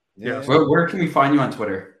 Awesome. Yeah. Where can we find you on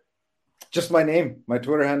Twitter? Just my name. My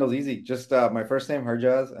Twitter handle's easy. Just my first name,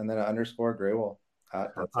 Harjas, and then an _ Grewal.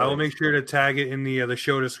 I will make sure to tag it in the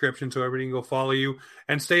show description so everybody can go follow you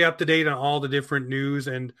and stay up to date on all the different news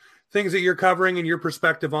and things that you're covering and your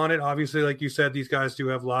perspective on it. Obviously, like you said, these guys do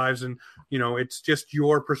have lives, and it's just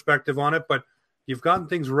your perspective on it. But you've gotten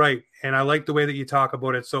things right, and I like the way that you talk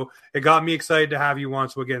about it. So it got me excited to have you on.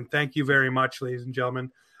 So again, thank you very much, ladies and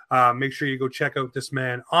gentlemen. Make sure you go check out this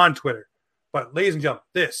man on Twitter. But ladies and gentlemen,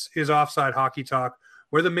 this is Offside Hockey Talk,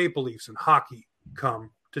 where the Maple Leafs and hockey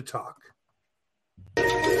come to talk.